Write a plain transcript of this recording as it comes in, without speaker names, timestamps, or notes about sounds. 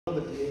One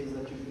of the days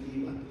that you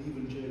believe, I believe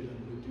in change, and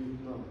we do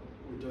not,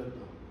 we don't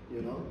know,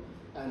 you know?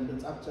 And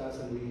it's up to us,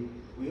 and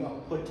we are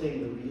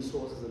putting the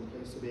resources in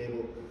place to be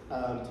able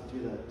to do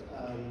that.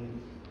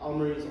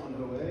 Almery is on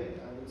her way,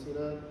 I haven't seen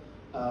her.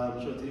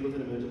 She was dealing with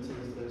an emergency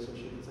yesterday, so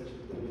she can say she's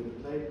going to be able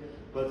to play.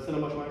 But it's still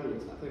much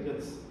wineries. I think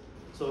it's,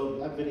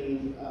 so I've been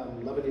in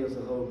Lebanon as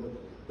a whole, but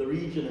the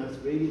region has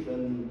really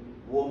been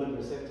warm and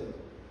receptive.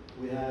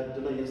 We had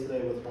dinner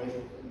yesterday with Frank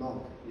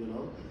Malk, you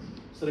know,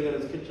 sitting at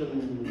his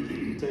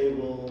kitchen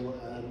table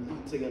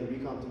and eating and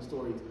recounting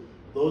stories.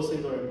 Those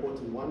things are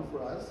important, one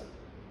for us,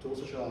 to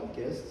also show our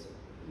guests,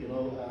 you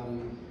know,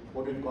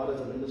 what we've got as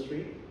an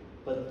industry,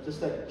 but just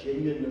that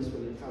genuineness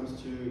when it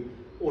comes to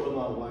all of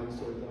our wine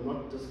stories. I'm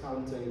not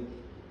discounting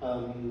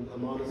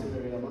Amanda's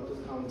area, I'm not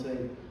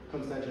discounting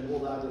Constantia and all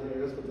the other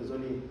areas, but there's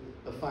only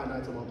a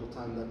finite amount of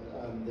time that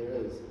there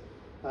is.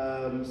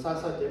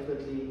 Sasa,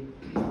 definitely,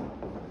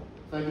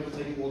 thank you for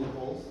taking all the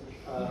calls.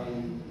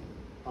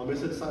 I'll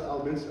message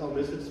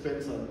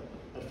Spencer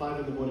at 5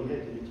 in the morning, hey,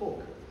 can you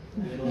talk?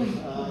 You know,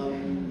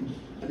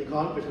 and he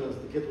can't because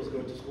the kid was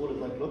going to school. It's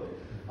like, look,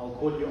 I'll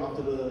call you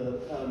after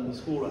the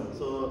school run.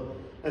 So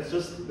it's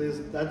just,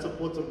 that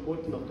support's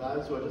important of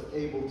guys who are just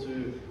able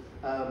to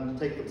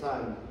take the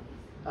time.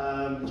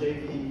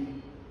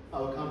 JV,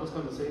 our campus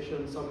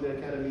conversation, Sommelier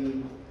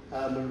Academy,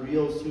 a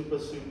real super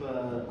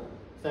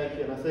thank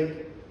you. And I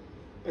think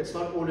it's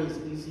not always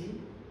easy,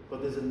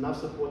 but there's enough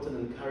support and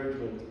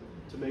encouragement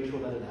to make sure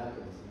that it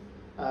happens.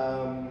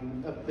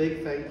 A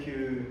big thank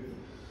you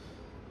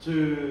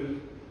to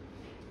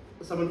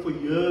someone for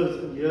years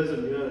and years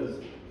and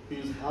years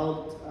who's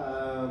helped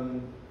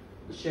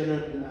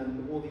Shannon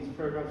and all these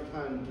programs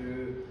try and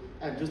do,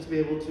 and just to be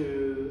able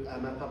to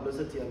have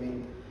publicity. I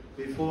mean,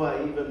 before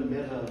I even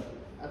met her,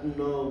 I didn't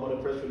know what a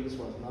press release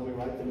was. Now we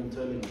write them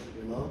internally,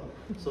 you know.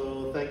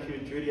 So thank you,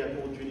 Judy. I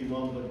called Judy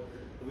Mom,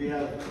 but we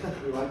write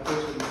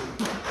press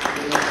releases.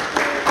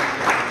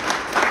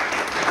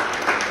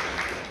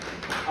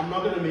 I'm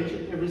not going to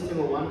mention every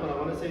single one, but I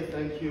want to say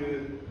thank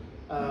you.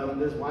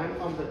 There's wine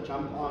farms that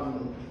jump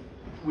on.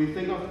 We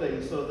think of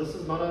things, so this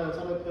is not it's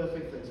not a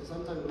perfect thing. So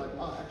sometimes we're like,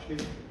 oh, actually,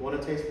 we want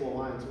to taste more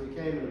wine. So we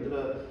came and we did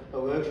a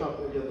workshop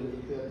earlier this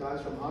week. We had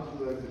guys from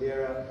Hartenberg,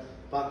 Valera,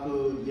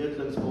 Baku,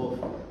 Jedlingshof,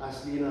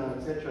 Aslina,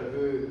 etc.,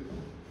 who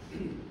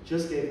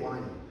just gave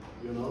wine,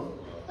 you know?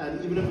 And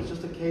even if it's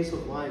just a case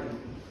of wine,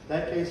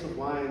 that case of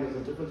wine is a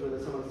difference whether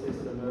someone's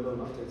tasted a Merlot or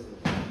not tasted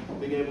it.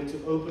 Being able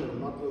to open it or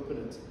not open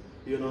it.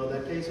 You know,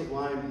 that case of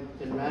wine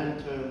in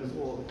rand terms,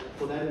 or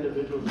for that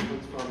individual,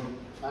 difference from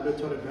under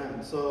 200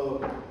 grams.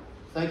 So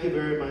thank you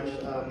very much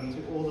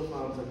to all the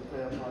farms that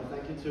play a part.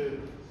 Thank you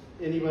to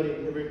anybody,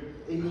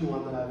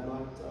 anyone that I've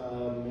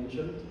not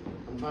mentioned.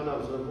 I'm trying to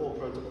observe all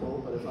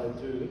protocol, but if I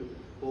do,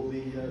 we'll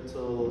be here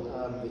till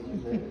the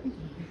evening.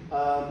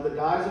 The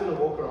guys are going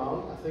to walk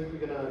around. I think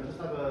we're going to just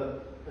have a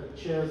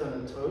cheers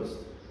and a toast.